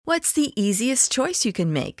What's the easiest choice you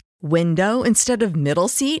can make? Window instead of middle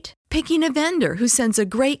seat? Picking a vendor who sends a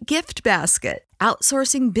great gift basket?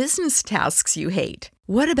 Outsourcing business tasks you hate?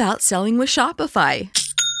 What about selling with Shopify?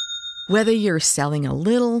 Whether you're selling a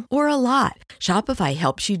little or a lot, Shopify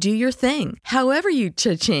helps you do your thing, however you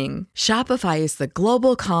cha-ching. Shopify is the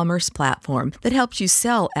global commerce platform that helps you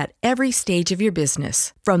sell at every stage of your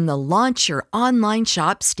business. From the launch your online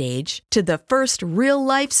shop stage to the first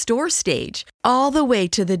real-life store stage, all the way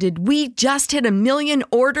to the did we just hit a million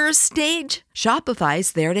orders stage.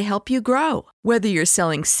 Shopify's there to help you grow. Whether you're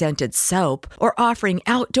selling scented soap or offering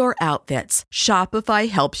outdoor outfits, Shopify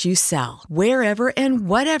helps you sell. Wherever and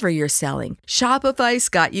whatever you're selling, Shopify's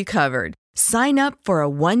got you covered. Sign up for a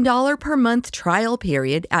 $1 per month trial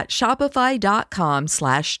period at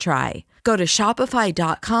shopify.com/try. Go to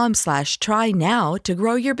shopify.com/try now to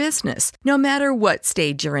grow your business, no matter what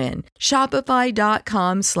stage you're in.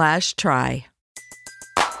 Shopify.com/try.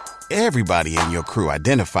 Everybody in your crew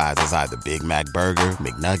identifies as either Big Mac Burger,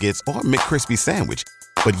 McNuggets, or McCrispy Sandwich.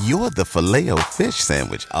 But you're the Filet-O-Fish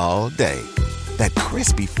Sandwich all day. That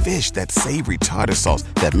crispy fish, that savory tartar sauce,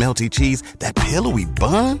 that melty cheese, that pillowy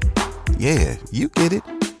bun. Yeah, you get it.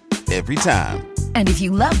 Every time. And if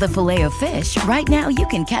you love the Filet-O-Fish, right now you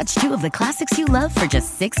can catch two of the classics you love for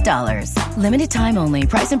just $6. Limited time only.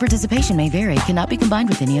 Price and participation may vary. Cannot be combined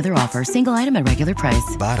with any other offer. Single item at regular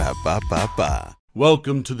price. Ba-da-ba-ba-ba.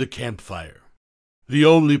 Welcome to the campfire, the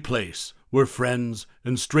only place where friends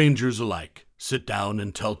and strangers alike sit down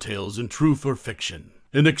and tell tales in truth or fiction,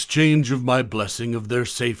 in exchange of my blessing of their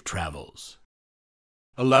safe travels.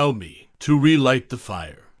 Allow me to relight the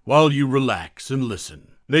fire while you relax and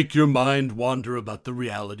listen. Make your mind wander about the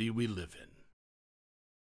reality we live in.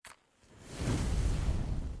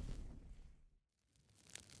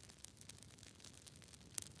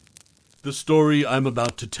 The story I'm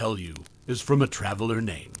about to tell you is from a traveler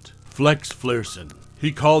named Flex Flairson.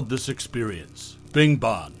 He called this experience Bing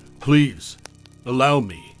Bong. Please, allow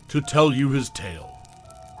me to tell you his tale.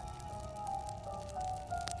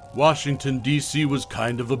 Washington, D.C. was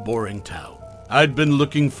kind of a boring town. I'd been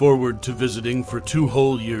looking forward to visiting for 2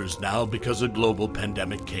 whole years now because a global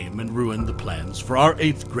pandemic came and ruined the plans for our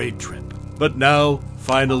 8th grade trip. But now,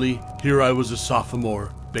 finally, here I was a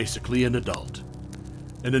sophomore, basically an adult,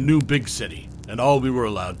 in a new big city, and all we were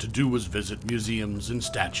allowed to do was visit museums and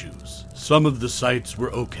statues. Some of the sites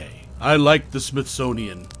were okay. I liked the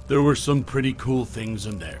Smithsonian. There were some pretty cool things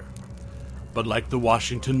in there. But like the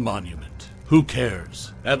Washington Monument, who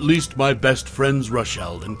cares? At least my best friends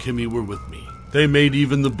Rochelle and Kimmy were with me. They made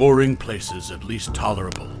even the boring places at least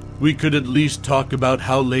tolerable. We could at least talk about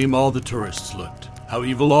how lame all the tourists looked, how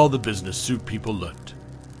evil all the business suit people looked.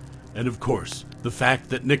 And of course, the fact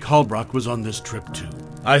that Nick Halbrock was on this trip too.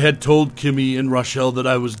 I had told Kimmy and Rochelle that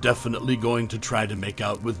I was definitely going to try to make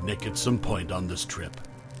out with Nick at some point on this trip.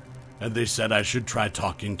 And they said I should try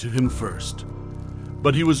talking to him first.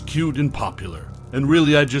 But he was cute and popular, and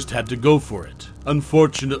really I just had to go for it.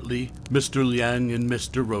 Unfortunately, Mr. Liang and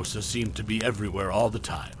Mr. Rosa seemed to be everywhere all the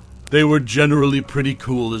time. They were generally pretty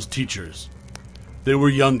cool as teachers. They were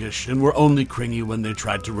youngish and were only cringy when they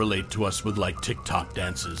tried to relate to us with like TikTok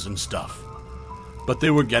dances and stuff. But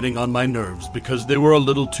they were getting on my nerves because they were a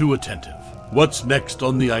little too attentive. What's next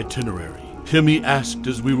on the itinerary? Kimmy asked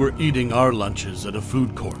as we were eating our lunches at a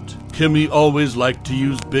food court. Kimmy always liked to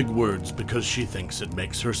use big words because she thinks it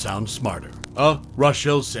makes her sound smarter.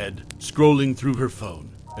 Rochelle said, scrolling through her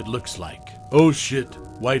phone. It looks like. Oh shit,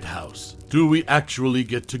 White House. Do we actually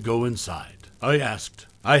get to go inside? I asked.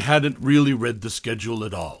 I hadn't really read the schedule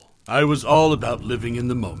at all. I was all about living in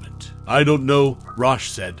the moment. I don't know,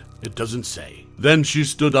 Rosh said. It doesn't say. Then she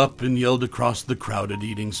stood up and yelled across the crowded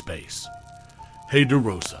eating space. Hey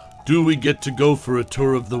DeRosa, do we get to go for a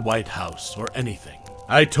tour of the White House or anything?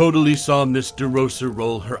 I totally saw Miss DeRosa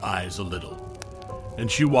roll her eyes a little, and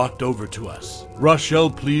she walked over to us. Rochelle,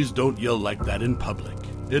 please don't yell like that in public.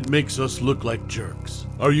 It makes us look like jerks.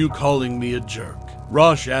 Are you calling me a jerk?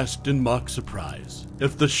 Rosh asked in mock surprise.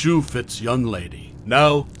 If the shoe fits, young lady.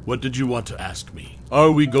 Now, what did you want to ask me?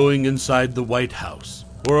 Are we going inside the White House?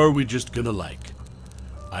 Or are we just gonna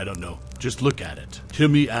I don't know, just look at it.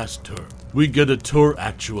 Kimmy asked her. We get a tour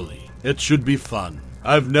actually. It should be fun.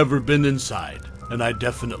 I've never been inside, and I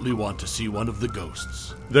definitely want to see one of the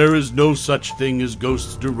ghosts. There is no such thing as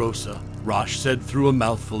ghosts, DeRosa, Rosh said through a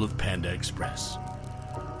mouthful of Panda Express.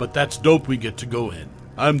 But that's dope we get to go in.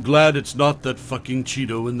 I'm glad it's not that fucking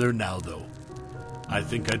Cheeto in there now though. I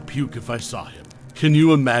think I'd puke if I saw him. Can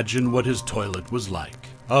you imagine what his toilet was like?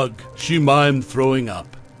 Ugh, she mimed throwing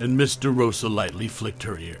up, and Miss DeRosa lightly flicked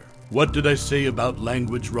her ear. What did I say about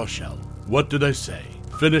language, Rochelle? What did I say?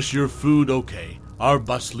 Finish your food, okay. Our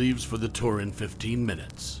bus leaves for the tour in 15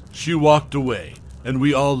 minutes. She walked away, and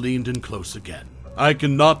we all leaned in close again. I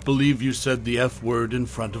cannot believe you said the F word in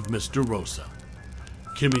front of Mr. Rosa,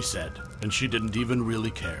 Kimmy said, and she didn't even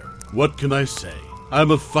really care. What can I say?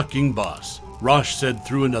 I'm a fucking boss, Rosh said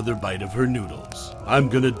through another bite of her noodles. I'm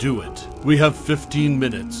gonna do it. We have 15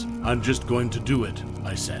 minutes. I'm just going to do it,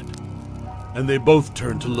 I said. And they both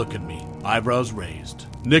turned to look at me, eyebrows raised.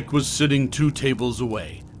 Nick was sitting 2 tables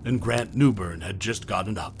away, and Grant Newburn had just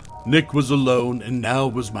gotten up. Nick was alone, and now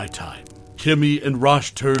was my time. Kimmy and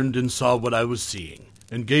Rosh turned and saw what I was seeing,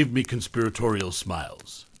 and gave me conspiratorial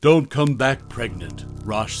smiles. Don't come back pregnant,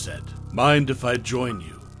 Rosh said. Mind if I join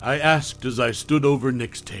you? I asked as I stood over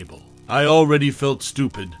Nick's table. I already felt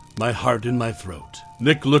stupid, my heart in my throat.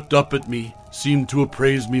 Nick looked up at me, seemed to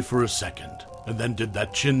appraise me for a second, and then did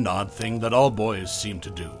that chin nod thing that all boys seem to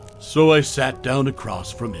do. So I sat down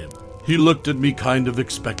across from him. He looked at me kind of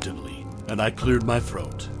expectantly, and I cleared my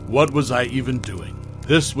throat. What was I even doing?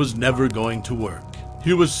 This was never going to work.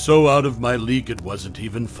 He was so out of my league it wasn't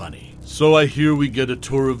even funny. So I hear we get a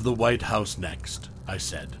tour of the White House next, I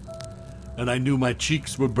said. And I knew my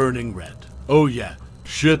cheeks were burning red. Oh yeah,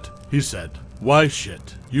 shit, he said. Why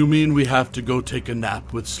shit? You mean we have to go take a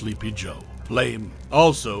nap with Sleepy Joe? Lame.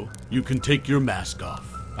 Also, you can take your mask off.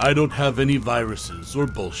 I don't have any viruses or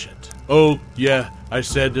bullshit. Oh, yeah, I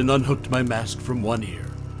said and unhooked my mask from one ear.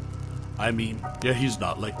 I mean, yeah, he's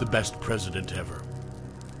not like the best president ever.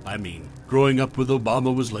 I mean, growing up with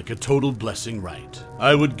Obama was like a total blessing, right?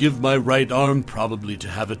 I would give my right arm probably to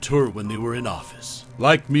have a tour when they were in office.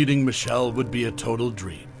 Like meeting Michelle would be a total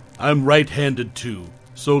dream. I'm right-handed too,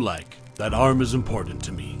 so like, that arm is important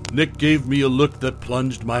to me. Nick gave me a look that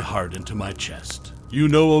plunged my heart into my chest. You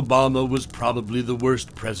know Obama was probably the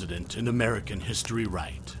worst president in American history,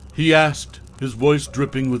 right? He asked, his voice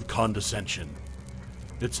dripping with condescension.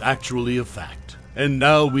 It's actually a fact. And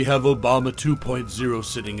now we have Obama 2.0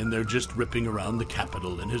 sitting in there just ripping around the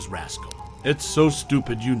Capitol in his rascal. It's so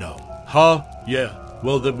stupid, you know. Huh? Yeah,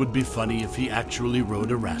 well that would be funny if he actually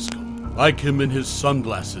rode a rascal. Like him in his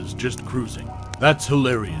sunglasses just cruising. That's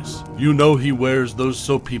hilarious. You know he wears those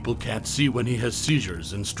so people can't see when he has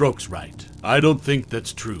seizures and strokes, right? I don't think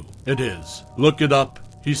that's true. It is. Look it up,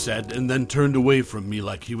 he said, and then turned away from me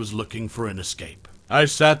like he was looking for an escape. I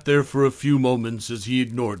sat there for a few moments as he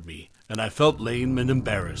ignored me, and I felt lame and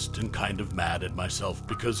embarrassed and kind of mad at myself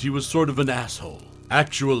because he was sort of an asshole.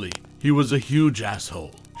 Actually, he was a huge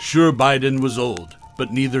asshole. Sure, Biden was old,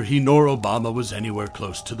 but neither he nor Obama was anywhere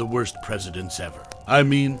close to the worst presidents ever. I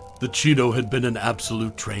mean, the Cheeto had been an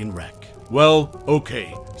absolute train wreck. Well,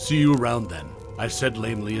 okay, see you around then, I said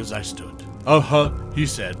lamely as I stood. Uh-huh, he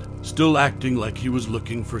said, still acting like he was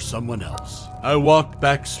looking for someone else. I walked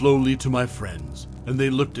back slowly to my friends, and they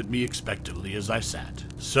looked at me expectantly as I sat.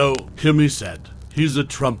 So, Kimmy said, he's a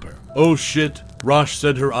Trumper. Oh shit, Rosh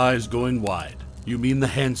said, her eyes going wide. You mean the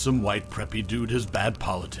handsome white preppy dude has bad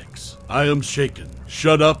politics? I am shaken.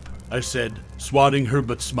 Shut up, I said, swatting her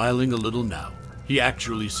but smiling a little now. He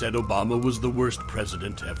actually said Obama was the worst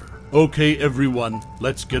president ever. Okay everyone,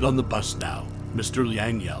 let's get on the bus now, Mr.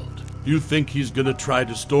 Liang yelled. You think he's gonna try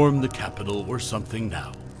to storm the Capitol or something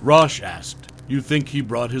now? Rosh asked. You think he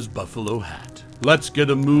brought his buffalo hat? Let's get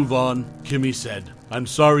a move on, Kimmy said. I'm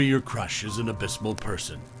sorry your crush is an abysmal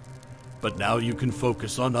person. But now you can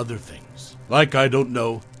focus on other things. Like, I don't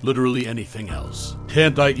know, literally anything else.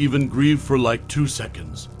 Can't I even grieve for like 2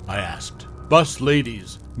 seconds? I asked. Bus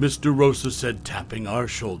ladies, Mr. Rosa said, tapping our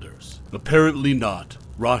shoulders. Apparently not,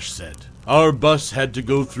 Rosh said. Our bus had to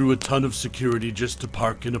go through a ton of security just to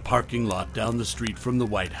park in a parking lot down the street from the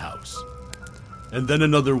White House. And then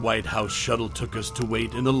another White House shuttle took us to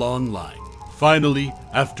wait in a long line. Finally,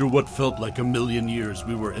 after what felt like a million years,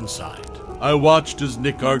 we were inside. I watched as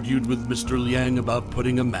Nick argued with Mr. Liang about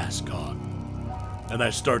putting a mask on. And I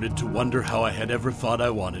started to wonder how I had ever thought I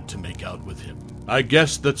wanted to make out with him. I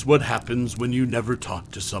guess that's what happens when you never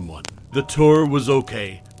talk to someone. The tour was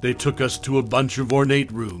okay. They took us to a bunch of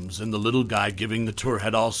ornate rooms, and the little guy giving the tour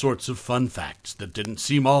had all sorts of fun facts that didn't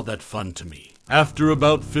seem all that fun to me. After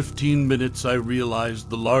about 15 minutes, I realized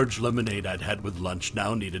the large lemonade I'd had with lunch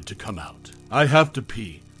now needed to come out. I have to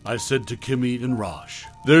pee, I said to Kimmy and Rosh.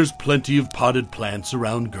 There's plenty of potted plants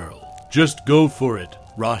around, girl. Just go for it,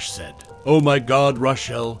 Rosh said. Oh my God,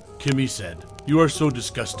 Rochelle, Kimmy said. You are so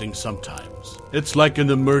disgusting sometimes. It's like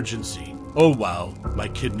an emergency. Oh wow, my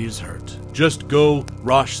kidneys hurt. Just go,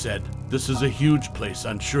 Rosh said. This is a huge place.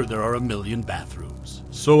 I'm sure there are a million bathrooms.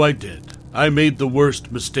 So I did. I made the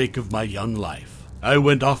worst mistake of my young life. I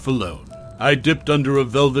went off alone. I dipped under a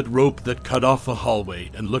velvet rope that cut off a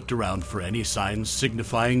hallway and looked around for any signs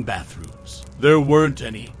signifying bathrooms. There weren't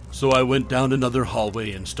any. so I went down another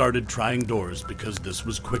hallway and started trying doors because this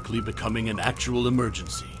was quickly becoming an actual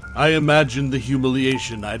emergency. I imagined the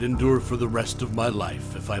humiliation I'd endure for the rest of my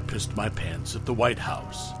life if I pissed my pants at the White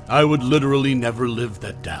House. I would literally never live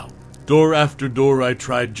that down. Door after door I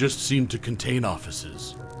tried just seemed to contain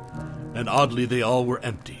offices, and oddly they all were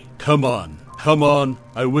empty. Come on,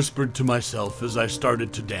 I whispered to myself as I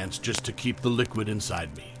started to dance just to keep the liquid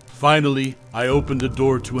inside me. Finally, I opened a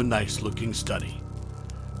door to a nice-looking study,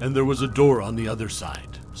 and there was a door on the other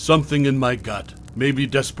side. Something in my gut, maybe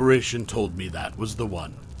desperation, told me that was the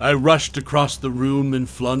one. I rushed across the room and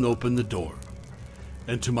flung open the door,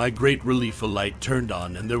 and to my great relief a light turned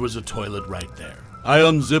on and there was a toilet right there. I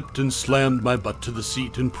unzipped and slammed my butt to the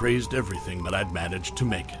seat and praised everything that I'd managed to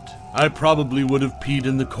make it. I probably would have peed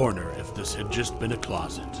in the corner if this had just been a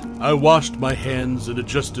closet. I washed my hands and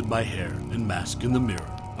adjusted my hair and mask in the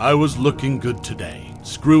mirror. I was looking good today.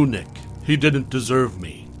 Screw Nick. He didn't deserve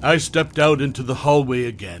me. I stepped out into the hallway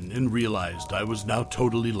again and realized I was now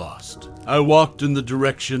totally lost. I walked in the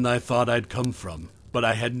direction I thought I'd come from, but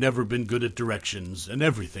I had never been good at directions and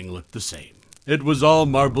everything looked the same. It was all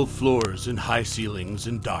marble floors and high ceilings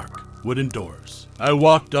and dark wooden doors. I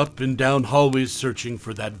walked up and down hallways searching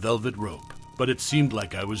for that velvet rope, but it seemed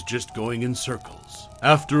like I was just going in circles.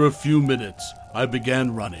 After a few minutes, I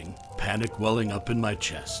began running, panic welling up in my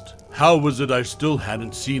chest. How was it I still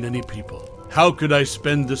hadn't seen any people? How could I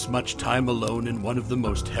spend this much time alone in one of the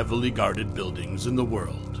most heavily guarded buildings in the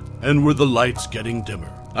world? And were the lights getting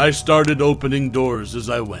dimmer? I started opening doors as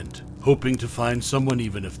I went, hoping to find someone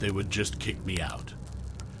even if they would just kick me out.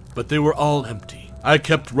 But they were all empty. I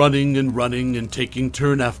kept running and taking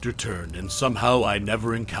turn after turn, and somehow I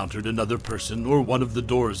never encountered another person or one of the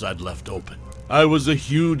doors I'd left open. I was a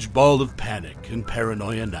huge ball of panic and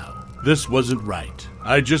paranoia now. This wasn't right.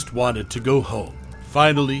 I just wanted to go home.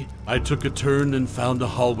 Finally, I took a turn and found a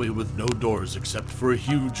hallway with no doors except for a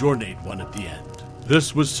huge ornate one at the end.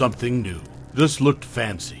 This was something new. This looked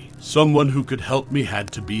fancy. Someone who could help me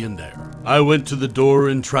had to be in there. I went to the door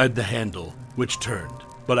and tried the handle, which turned,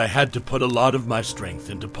 but I had to put a lot of my strength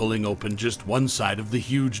into pulling open just one side of the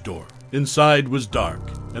huge door. Inside was dark,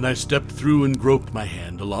 and I stepped through and groped my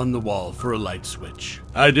hand along the wall for a light switch.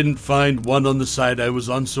 I didn't find one on the side I was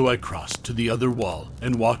on, so I crossed to the other wall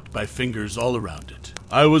and walked by fingers all around it.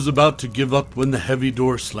 I was about to give up when the heavy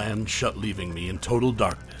door slammed shut, leaving me in total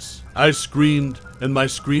darkness. I screamed, and my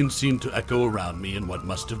scream seemed to echo around me in what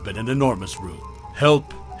must have been an enormous room.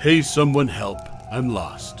 Help! Hey, someone help! I'm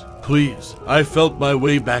lost. Please. I felt my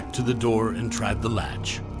way back to the door and tried the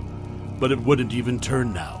latch, but it wouldn't even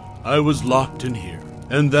turn now. I was locked in here,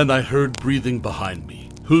 and then I heard breathing behind me.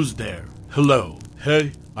 Who's there? Hello?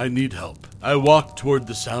 Hey, I need help. I walked toward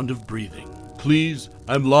the sound of breathing. Please,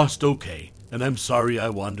 I'm lost, okay, and I'm sorry I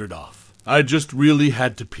wandered off. I just really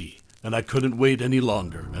had to pee, and I couldn't wait any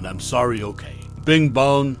longer, and I'm sorry, okay. Bing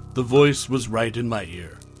bong, the voice was right in my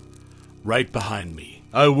ear, right behind me.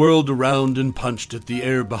 I whirled around and punched at the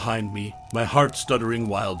air behind me, my heart stuttering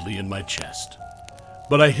wildly in my chest.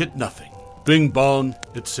 But I hit nothing. Bing bong,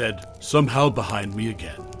 it said, somehow behind me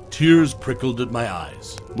again. Tears prickled at my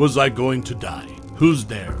eyes. Was I going to die? Who's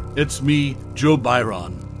there? It's me, Joe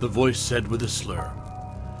Byron, the voice said with a slur.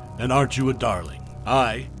 And aren't you a darling?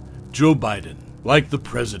 I, Joe Biden, like the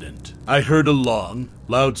president. I heard a long,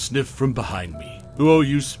 loud sniff from behind me. Oh,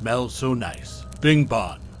 you smell so nice. Bing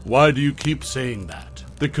bong, why do you keep saying that?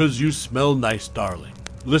 Because you smell nice, darling.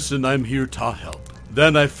 Listen, I'm here to help.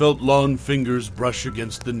 Then I felt long fingers brush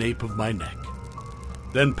against the nape of my neck,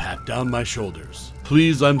 then pat down my shoulders.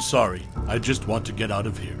 Please, I'm sorry. I just want to get out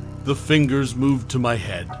of here. The fingers moved to my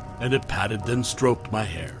head, and it patted then stroked my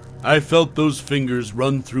hair. I felt those fingers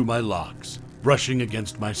run through my locks, brushing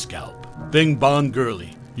against my scalp. Bing bong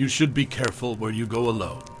girlie, you should be careful where you go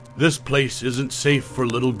alone. This place isn't safe for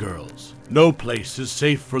little girls. No place is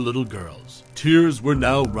safe for little girls. Tears were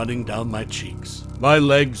now running down my cheeks. My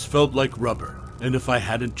legs felt like rubber. And if I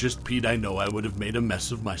hadn't just peed, I know I would have made a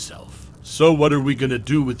mess of myself. So what are we gonna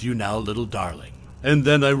do with you now, little darling? And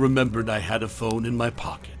then I remembered I had a phone in my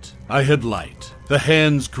pocket. I had light. The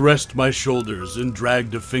hands caressed my shoulders and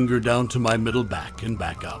dragged a finger down to my middle back and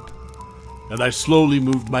back up. And I slowly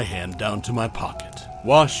moved my hand down to my pocket.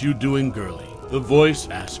 Wash you doing, girlie? The voice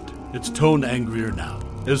asked, its tone angrier now.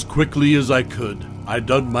 As quickly as I could, I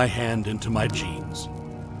dug my hand into my jeans,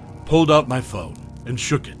 pulled out my phone, and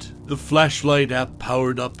shook it. The flashlight app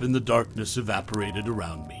powered up and the darkness evaporated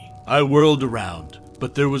around me. I whirled around,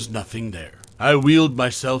 but there was nothing there. I wheeled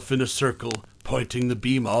myself in a circle, pointing the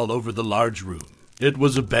beam all over the large room. It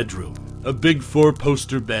was a bedroom, a big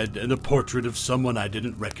 4-poster bed and a portrait of someone I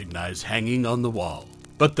didn't recognize hanging on the wall.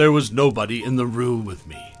 But there was nobody in the room with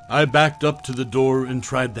me. I backed up to the door and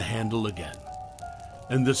tried the handle again.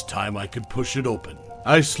 And this time I could push it open.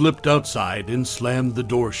 I slipped outside and slammed the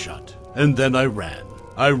door shut. And then I ran.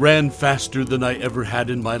 I ran faster than I ever had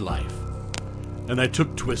in my life. And I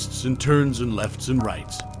took twists and turns and lefts and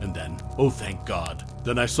rights. And then, oh thank God,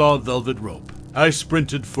 then I saw a velvet rope. I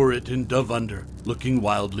sprinted for it and dove under, looking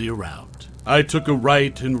wildly around. I took a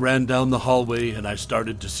right and ran down the hallway, and I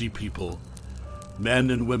started to see people. Men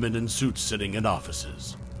and women in suits sitting in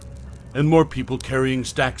offices. And more people carrying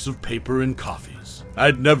stacks of paper and coffees.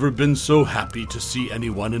 I'd never been so happy to see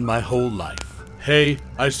anyone in my whole life. Hey,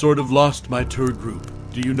 I sort of lost my tour group.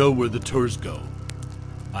 Do you know where the tours go?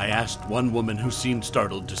 I asked one woman who seemed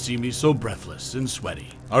startled to see me so breathless and sweaty.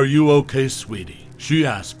 Are you okay, sweetie? She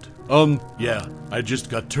asked. Yeah, I just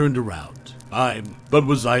got turned around. But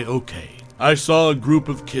was I okay? I saw a group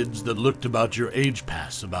of kids that looked about your age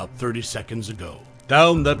pass about 30 seconds ago.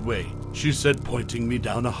 Down that way, she said, pointing me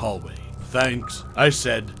down a hallway. Thanks, I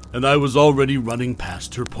said, and I was already running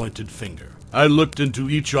past her pointed finger. I looked into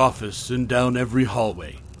each office and down every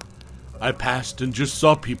hallway. I passed and just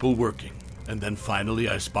saw people working. And then finally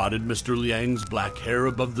I spotted Mr. Liang's black hair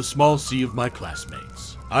above the small sea of my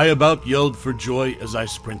classmates. I about yelled for joy as I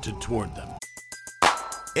sprinted toward them.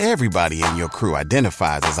 Everybody in your crew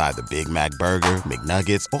identifies as either Big Mac Burger,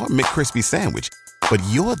 McNuggets, or McCrispy Sandwich. But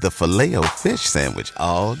you're the Filet-O-Fish Sandwich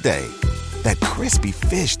all day. That crispy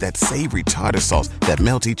fish, that savory tartar sauce, that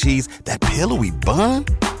melty cheese, that pillowy bun.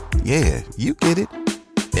 Yeah, you get it.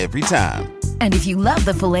 Every time. And if you love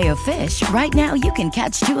the Filet-O-Fish, right now you can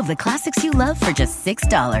catch 2 of the classics you love for just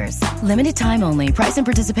 $6. Limited time only. Price and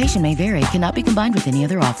participation may vary. Cannot be combined with any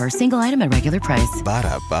other offer. Single item at regular price.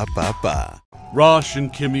 Ba-da-ba-ba-ba. Rosh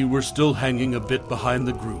and Kimmy were still hanging a bit behind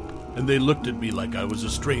the group, and they looked at me like I was a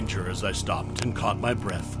stranger as I stopped and caught my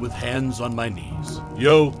breath with hands on my knees.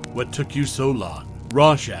 Yo, what took you so long?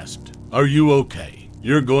 Rosh asked. Are you okay?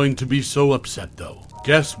 You're going to be so upset though.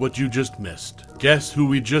 Guess what you just missed. Guess who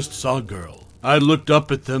we just saw, girl. I looked up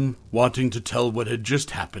at them, wanting to tell what had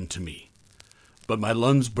just happened to me. But my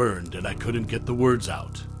lungs burned and I couldn't get the words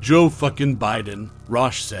out. Joe fucking Biden,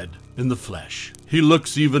 Rosh said, in the flesh. He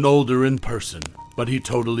looks even older in person, but he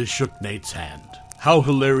totally shook Nate's hand. How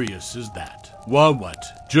hilarious is that? What?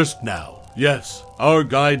 Just now. Yes, our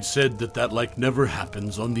guide said that like never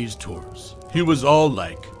happens on these tours. He was all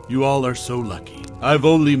like, you all are so lucky. I've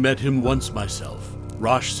only met him once myself.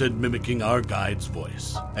 Rosh said, mimicking our guide's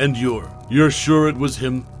voice. And you're sure it was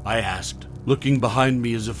him? I asked, looking behind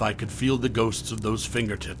me as if I could feel the ghosts of those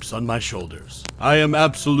fingertips on my shoulders. I am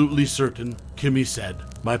absolutely certain, Kimmy said.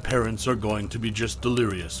 My parents are going to be just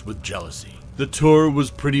delirious with jealousy. The tour was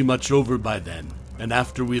pretty much over by then, and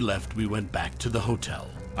after we left, we went back to the hotel.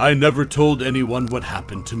 I never told anyone what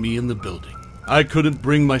happened to me in the building. I couldn't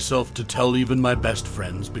bring myself to tell even my best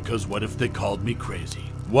friends because what if they called me crazy?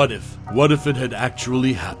 What if it had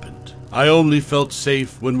actually happened? I only felt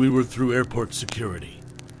safe when we were through airport security,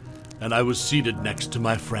 and I was seated next to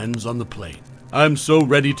my friends on the plane. I'm so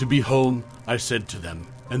ready to be home, I said to them,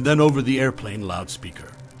 and then over the airplane loudspeaker,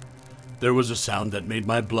 there was a sound that made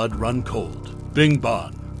my blood run cold. Bing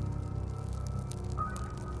bong.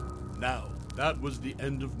 Now, that was the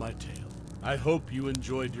end of my tale. I hope you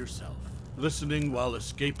enjoyed yourself, listening while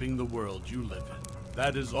escaping the world you live in.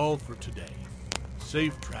 That is all for today.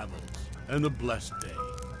 Safe travels, and a blessed day.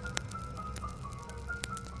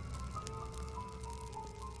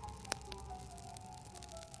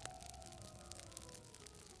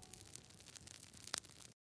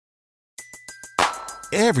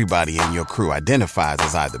 Everybody in your crew identifies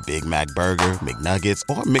as either Big Mac Burger, McNuggets,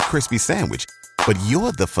 or McCrispy Sandwich. But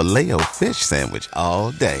you're the Filet-O-Fish Sandwich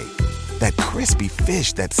all day. That crispy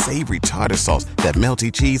fish, that savory tartar sauce, that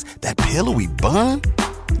melty cheese, that pillowy bun.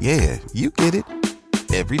 Yeah, you get it.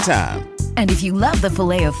 Every time. And if you love the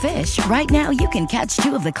Filet-O-Fish, right now you can catch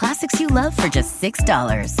 2 of the classics you love for just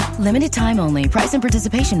 $6. Limited time only. Price and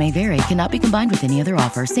participation may vary. Cannot be combined with any other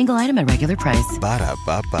offer. Single item at regular price.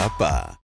 Ba-da-ba-ba-ba.